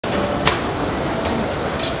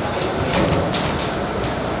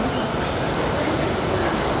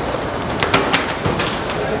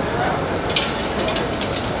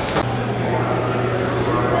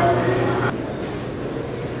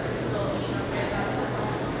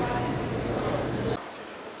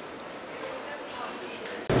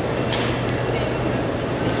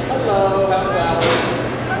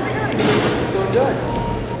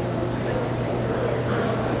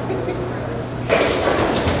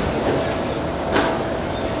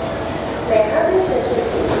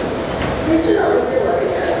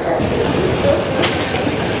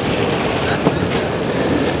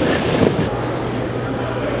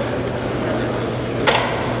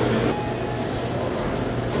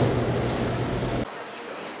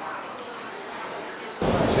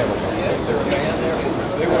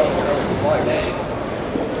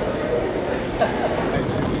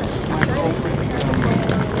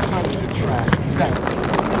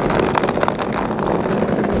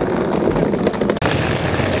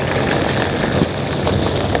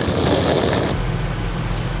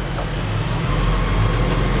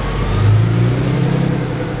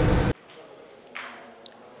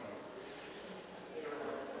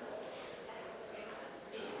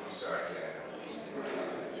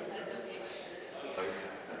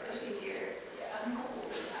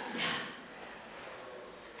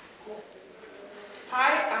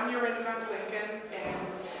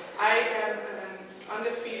I am an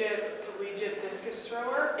undefeated collegiate discus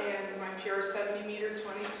thrower, and my PR is 70 m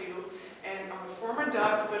 22, and I'm a former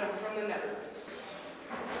Duck, but I'm from the Netherlands.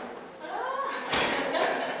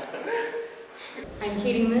 I'm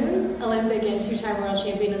Katie Moon, Olympic and two-time world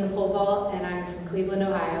champion in the pole vault, and I'm from Cleveland,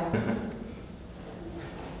 Ohio.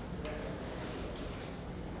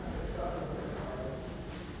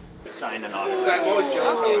 Signing off. I'm always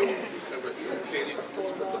jealous how like Sandy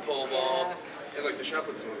puts a pole ball, and like the shot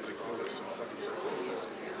puts someone like goes out so fucking circle.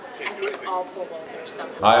 Can't do anything. All pole vaults are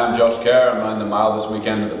somehow. Hi, I'm Josh Kerr. I'm running the mile this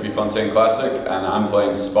weekend at the Prefontaine Classic, and I'm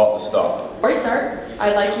playing Spot the Stop. Before we start,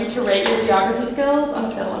 I'd like you to rate your geography skills on a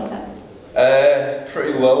scale of 1 to 10.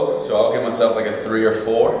 Pretty low, so I'll give myself like a 3 or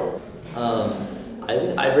 4.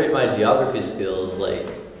 I'd rate my geography skills like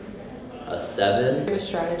a 7. Your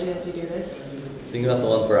strategy as you do this. Think about the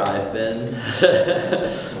ones where I've been.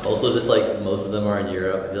 Also, just like most of them are in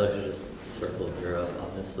Europe. I feel like they're just circle of Europe,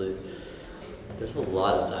 honestly. There's a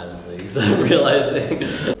lot of diamond leagues, I'm realizing.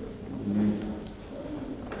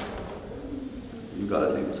 You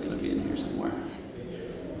gotta think it's gonna be in here somewhere.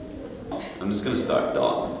 I'm just gonna start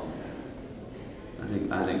dotting.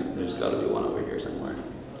 I think there's gotta be one over here somewhere.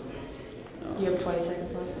 No. You have 20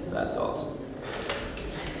 seconds left. That's awesome.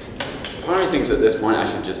 Part of me thinks at this point I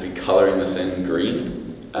should just be colouring this in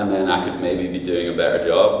green, and then I could maybe be doing a better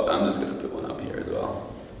job. I'm just going to put one up here as well.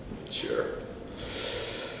 Sure.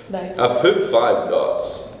 Nice. I put 5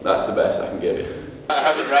 dots. That's the best I can give you. I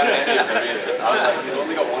haven't read any of them. I was like, you've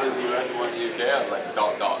only got one in the US and one in the UK. I was like,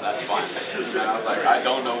 dot, dot, that's fine. And then I was like, I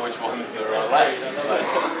don't know which ones there are left.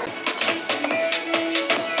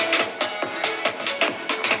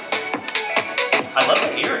 I love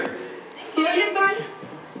the earrings.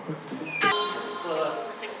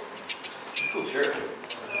 Cool shirt.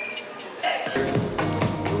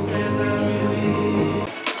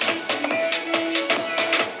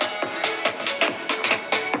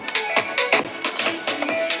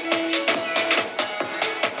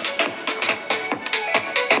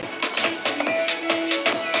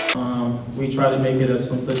 We try to make it as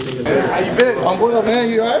simplistic as How you been? I'm well, man.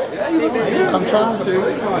 You alright? Yeah, I'm trying to.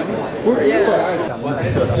 Where are you at?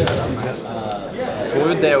 Jeg tror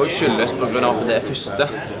det også skyldes på grunn av det første.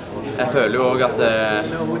 Jeg føler jo også at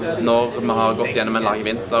når vi har gått gjennom en lang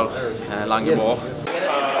vinter, lange vår.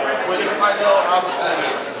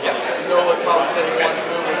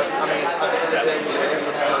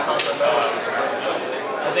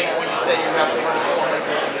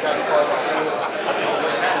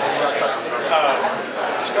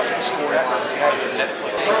 Discussing scoring lines.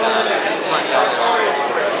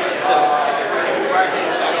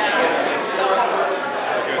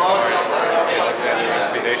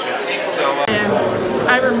 And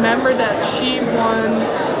I remember that she won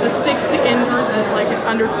the 60 indoors as like an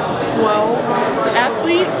under 12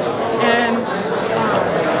 athlete, and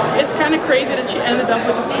it's kind of crazy that she ended up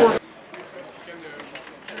with a 4.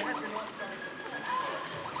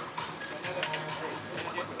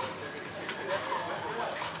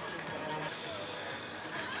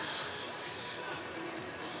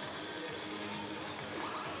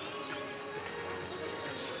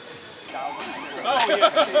 Oh yeah.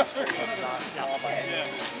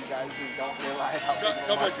 You guys don't realize how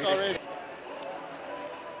people already.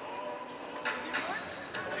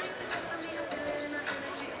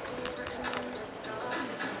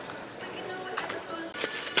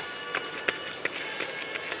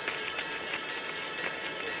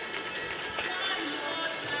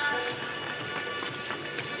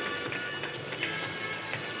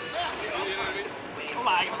 Oh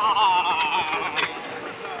my god!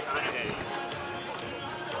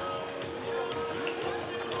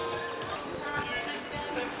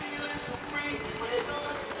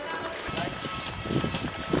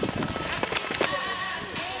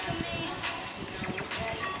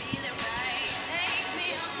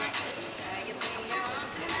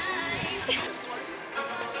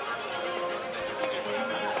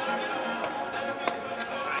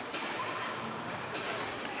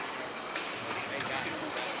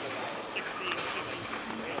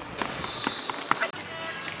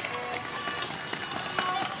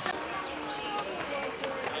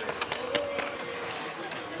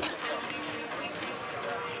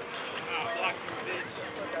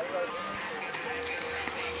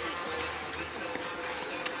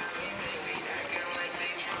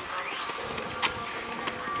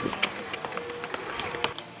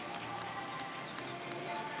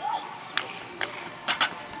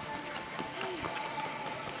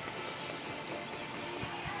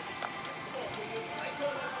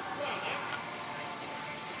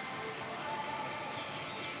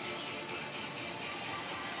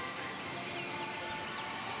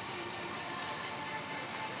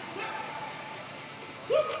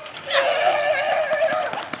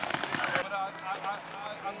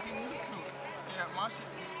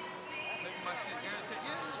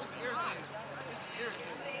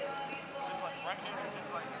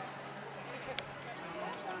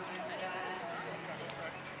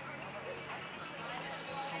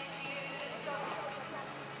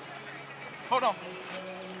 Hold on.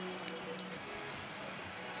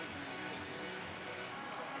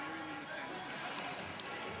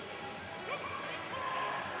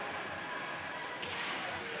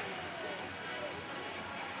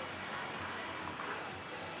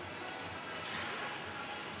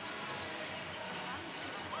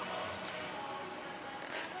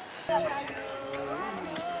 That's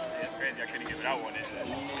crazy. I couldn't get what I wanted. They're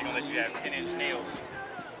gonna let you have 10-inch nails.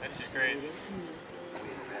 That's just crazy.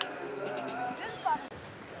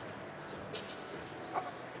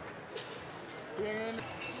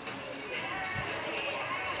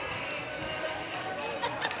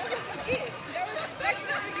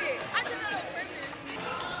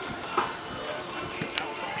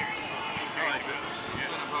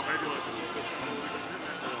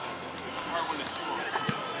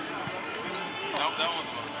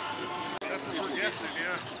 That's what we're guessing,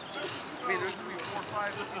 yeah. I mean, there's going to be 4 or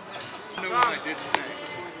 5. I know what I did say.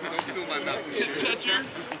 Don't fill my mouth. Tit toucher?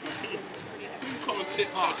 Call him tit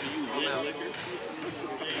toucher, you little liquor.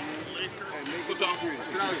 What's up? I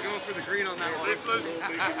was going for the green on that one.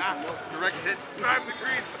 Direct hit. Drive the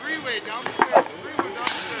green 3-way down the fairway.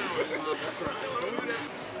 3-way down the fairway.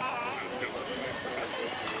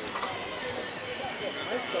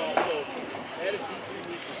 I saw, so I had a D3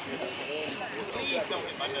 week this year. Please don't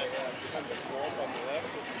hit my neck. I'm the swamp on the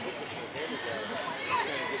left.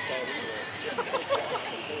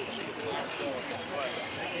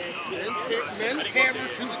 Men's hammer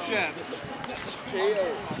to the chest. KO.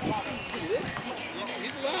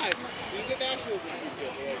 He's alive. He's at Nationals this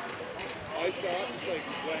weekend. I saw it, just like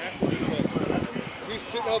black. Just like, he's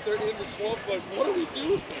sitting out there in the swamp, like, what do we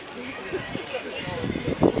do?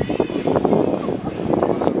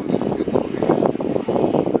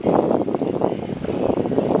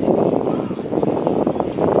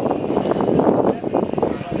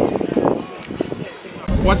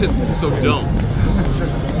 Watch this, he's so dumb.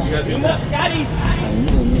 You guys do that? Scotty!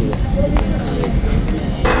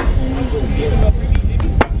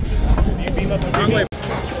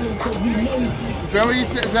 Is that what you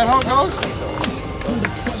said? Is that how it goes?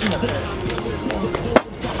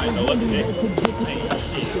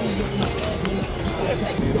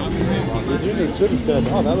 Eugene should have said,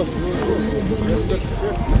 oh, that looks really good.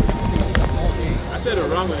 I said it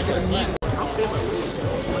wrong.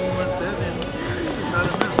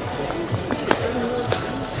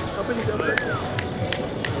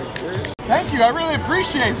 Thank you, I really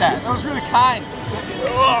appreciate that. That was really kind.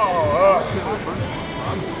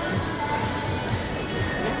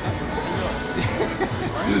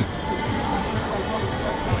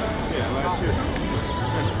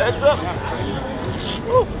 Heads up!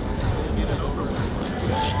 Woo.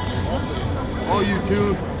 Oh, you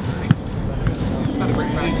too.